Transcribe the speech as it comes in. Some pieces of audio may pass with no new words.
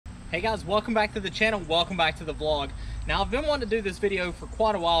Hey guys, welcome back to the channel, welcome back to the vlog. Now I've been wanting to do this video for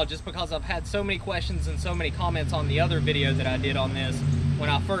quite a while just because I've had so many questions and so many comments on the other video that I did on this when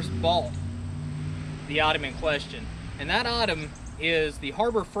I first bought the item in question. And that item is the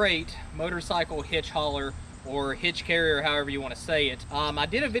Harbor Freight motorcycle hitch hauler or hitch carrier, however you want to say it. I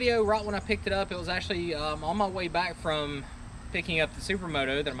did a video right when I picked it up. It was actually on my way back from picking up the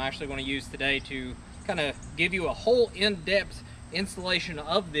supermoto that I'm actually going to use today to kind of give you a whole in-depth installation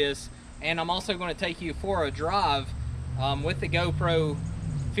of this, and I'm also going to take you for a drive with the GoPro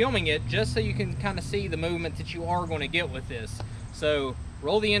filming it just so you can kind of see the movement that you are going to get with this. So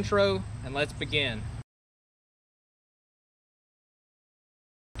roll the intro and let's begin.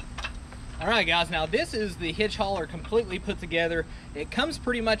 Alright guys, now this is the hitch hauler completely put together. It comes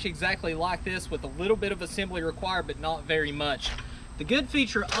pretty much exactly like this with a little bit of assembly required, but not very much. The good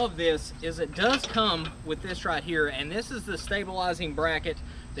feature of this is it does come with this right here, and this is the stabilizing bracket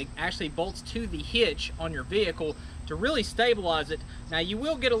that actually bolts to the hitch on your vehicle to really stabilize it. Now you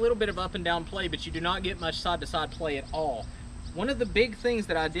will get a little bit of up and down play, but you do not get much side to side play at all. One of the big things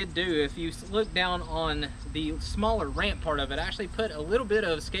that I did do, if you look down on the smaller ramp part of it, I actually put a little bit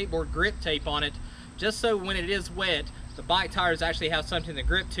of skateboard grip tape on it just so when it is wet, the bike tires actually have something to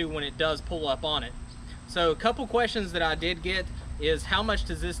grip to when it does pull up on it. So a couple questions that I did get is how much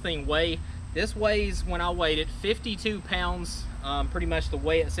does this thing weigh? This weighs, when I weighed it, 52 pounds, pretty much the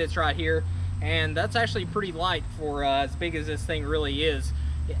way it sits right here, and that's actually pretty light for as big as this thing really is.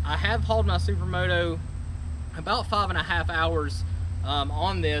 I have hauled my supermoto about 5.5 hours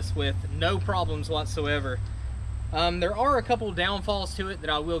on this with no problems whatsoever. There are a couple downfalls to it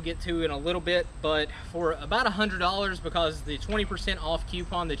that I will get to in a little bit, but for about $100, because the 20% off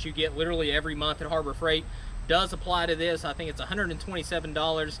coupon that you get literally every month at Harbor Freight does apply to this. I think it's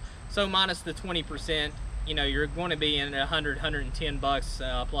 $127, so minus the 20%, you know, you're going to be in $110 bucks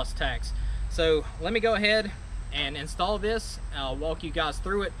plus tax. So let me go ahead and install this. I'll walk you guys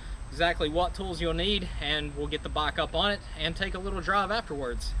through it, exactly what tools you'll need, and we'll get the bike up on it and take a little drive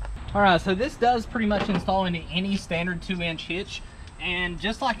afterwards. All right, so this does pretty much install into any standard 2-inch hitch, and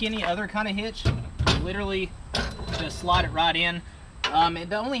just like any other kind of hitch, literally just slide it right in.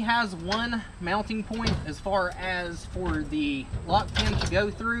 It only has one mounting point as far as for the lock pin to go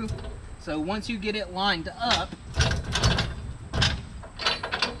through. So once you get it lined up,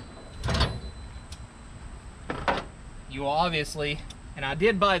 you will obviously, and I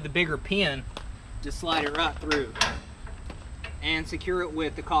did buy the bigger pin, just slide it right through and secure it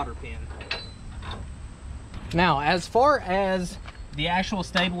with the cotter pin. Now, as far as the actual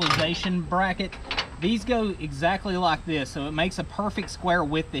stabilization bracket, these go exactly like this, so it makes a perfect square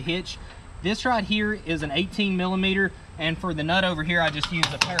with the hitch. This right here is an 18mm, and for the nut over here I just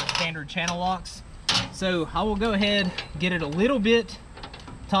use a pair of standard channel locks. So I will go ahead, get it a little bit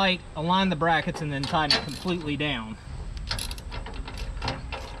tight, align the brackets, and then tighten it completely down.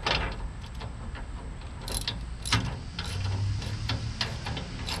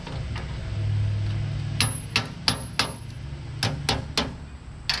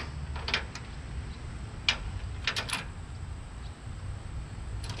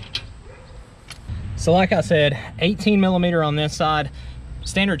 So like I said, 18mm on this side,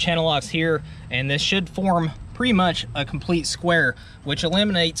 standard channel locks here, and this should form pretty much a complete square, which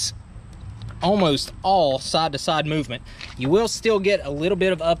eliminates almost all side-to-side movement. You will still get a little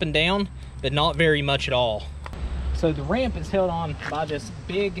bit of up and down, but not very much at all. So the ramp is held on by this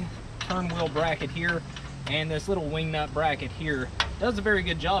big turn wheel bracket here, and this little wing nut bracket here does a very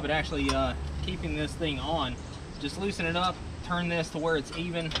good job at actually keeping this thing on. Just loosen it up, turn this to where it's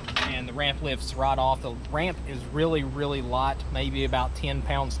even, and the ramp lifts right off. The ramp is really light, maybe about 10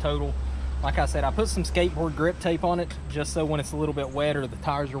 pounds total. Like I said, I put some skateboard grip tape on it just so when it's a little bit wet or the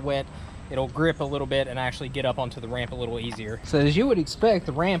tires are wet, it'll grip a little bit and actually get up onto the ramp a little easier. So as you would expect,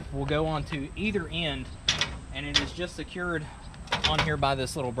 the ramp will go onto either end, and it is just secured on here by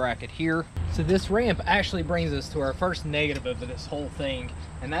this little bracket here. So this ramp actually brings us to our first negative of this whole thing,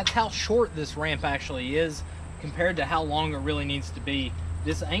 and that's how short this ramp actually is compared to how long it really needs to be.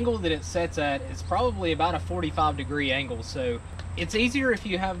 This angle that it sets at is probably about a 45-degree angle, so it's easier if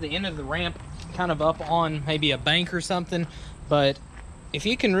you have the end of the ramp kind of up on maybe a bank or something, but if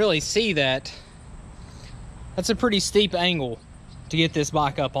you can really see that, that's a pretty steep angle to get this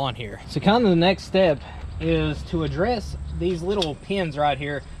bike up on here. So kind of the next step is to address these little pins right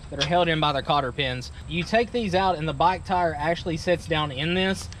here that are held in by the cotter pins. You take these out and the bike tire actually sets down in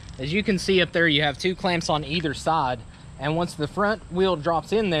this. As you can see up there, you have two clamps on either side, and once the front wheel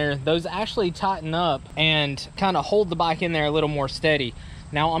drops in there, those actually tighten up and kind of hold the bike in there a little more steady.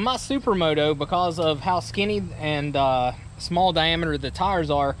 Now on my supermoto, because of how skinny and small diameter the tires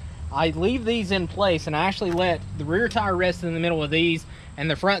are, I leave these in place and I actually let the rear tire rest in the middle of these and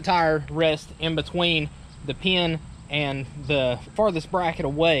the front tire rest in between the pin and the farthest bracket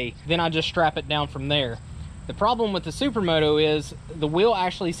away. Then I just strap it down from there. The problem with the Supermoto is the wheel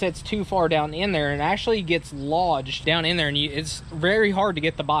actually sits too far down in there and it actually gets lodged down in there, and it's very hard to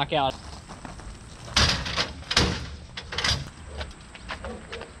get the bike out.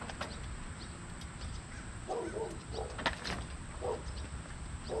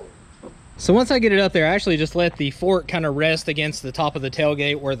 So once I get it up there, I actually just let the fork kind of rest against the top of the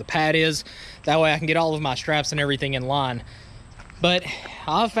tailgate where the pad is. That way I can get all of my straps and everything in line. But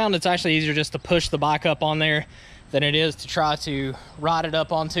I've found it's actually easier just to push the bike up on there than it is to try to ride it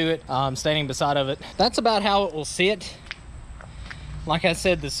up onto it, standing beside of it. That's about how it will sit. Like I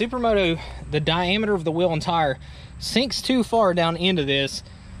said, the Supermoto, the diameter of the wheel and tire sinks too far down into this.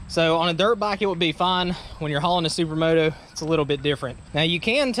 So on a dirt bike, it would be fine. When you're hauling a Supermoto, it's a little bit different. Now you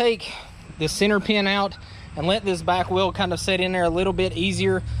can take the center pin out and let this back wheel kind of set in there a little bit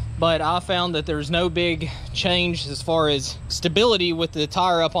easier, but I found that there's no big change as far as stability with the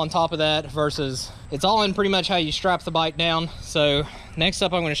tire up on top of that versus it's all in pretty much how you strap the bike down. So next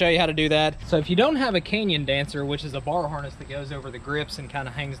up, I'm going to show you how to do that. So if you don't have a Canyon Dancer, which is a bar harness that goes over the grips and kind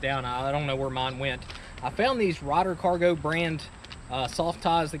of hangs down, I don't know where mine went. I found these Rider Cargo brand soft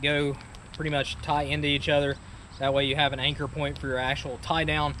ties that go pretty much tie into each other. That way you have an anchor point for your actual tie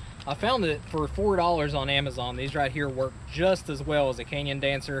down. I found it for $4 on Amazon. These right here work just as well as a Canyon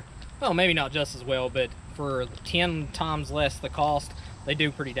Dancer. Well, maybe not just as well, but for 10 times less the cost, they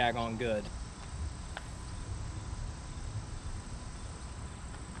do pretty daggone good.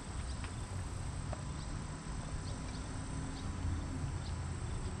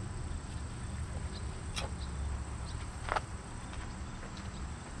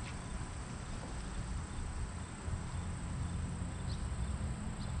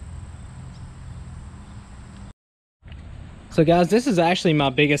 So guys, this is actually my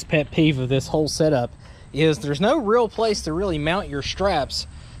biggest pet peeve of this whole setup, is there's no real place to really mount your straps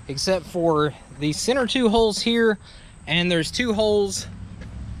except for the center 2 holes here, and there's 2 holes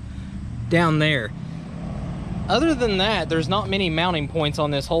down there. Other than that, there's not many mounting points on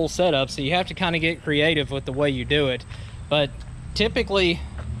this whole setup, so you have to kind of get creative with the way you do it. But typically,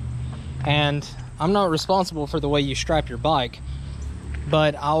 and I'm not responsible for the way you strap your bike,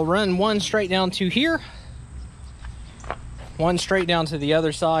 but I'll run one straight down to here, one straight down to the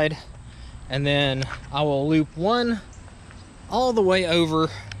other side, and then I will loop one all the way over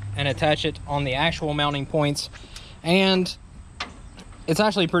and attach it on the actual mounting points, and it's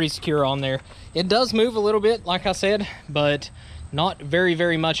actually pretty secure on there. It does move a little bit, like I said, but not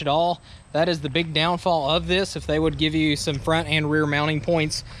very much at all. That is the big downfall of this. If they would give you some front and rear mounting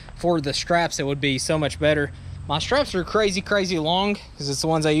points for the straps, it would be so much better. My straps are crazy long because it's the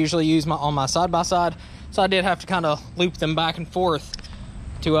ones I usually use on my side-by-side. So I did have to kind of loop them back and forth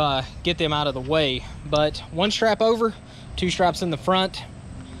to get them out of the way. But one strap over, 2 straps in the front.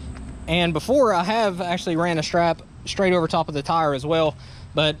 And before, I have actually ran a strap straight over top of the tire as well.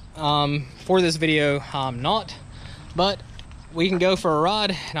 But for this video, I'm not. But we can go for a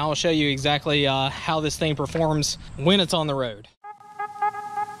ride and I will show you exactly how this thing performs when it's on the road.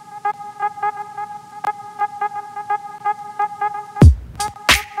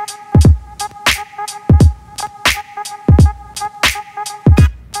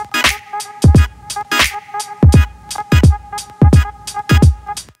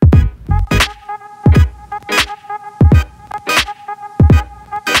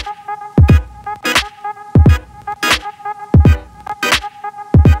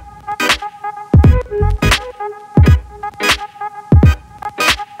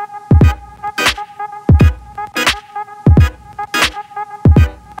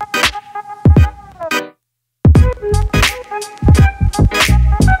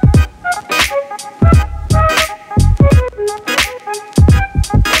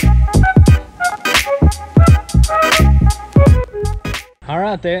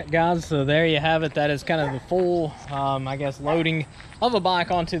 Alright there guys, so there you have it. That is kind of the full I guess loading of a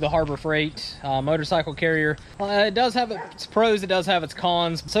bike onto the Harbor Freight motorcycle carrier. It does have its pros, it does have its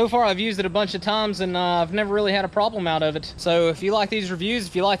cons. So far I've used it a bunch of times and I've never really had a problem out of it. So if you like these reviews,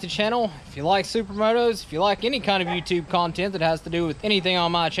 if you like the channel, if you like supermotos, if you like any kind of YouTube content that has to do with anything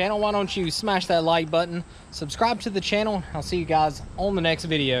on my channel, why don't you smash that like button, subscribe to the channel. I'll see you guys on the next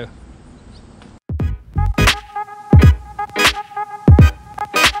video.